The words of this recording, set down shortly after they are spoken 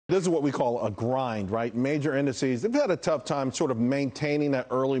This is what we call a grind, right? Major indices, they've had a tough time sort of maintaining that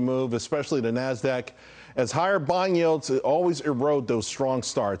early move, especially the NASDAQ. As higher buying yields always erode those strong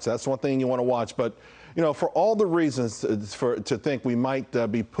starts. That's one thing you want to watch. But, you know, for all the reasons to think we might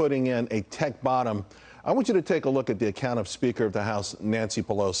be putting in a tech bottom, I want you to take a look at the account of Speaker of the House, Nancy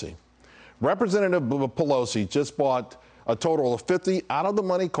Pelosi. Representative Pelosi just bought a total of 50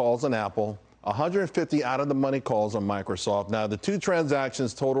 out-of-the-money calls on Apple, 150 out-of-the-money calls on Microsoft. Now, the two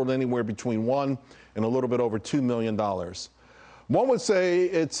transactions totaled anywhere between $1 and a little bit over $2 million. One would say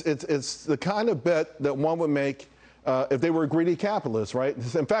it's the kind of bet that one would make if they were a greedy capitalist, right?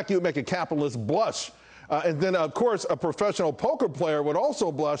 In fact, you would make a capitalist blush. And then, of course, a professional poker player would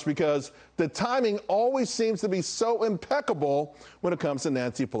also blush because the timing always seems to be so impeccable when it comes to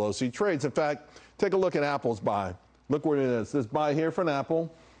Nancy Pelosi trades. In fact, take a look at Apple's buy. Look where it is. This buy here for an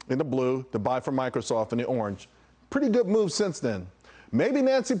Apple in the blue, the buy for Microsoft in the orange. Pretty good move since then. Maybe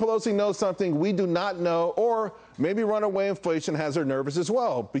Nancy Pelosi knows something we do not know, or maybe runaway inflation has her nervous as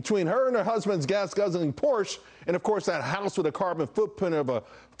well. Between her and her husband's gas-guzzling Porsche, and of course that house with a carbon footprint of a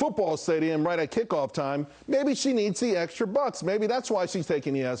football stadium right at kickoff time, maybe she needs the extra bucks. Maybe that's why she's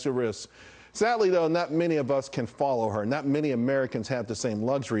taking the extra risk. Sadly, though, not many of us can follow her. Not many Americans have the same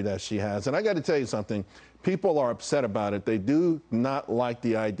luxury that she has. And I got to tell you something. People are upset about it. They do not like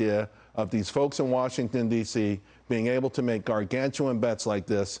the idea of these folks in Washington, D.C. being able to make gargantuan bets like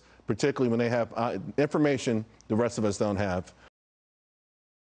this, particularly when they have information the rest of us don't have.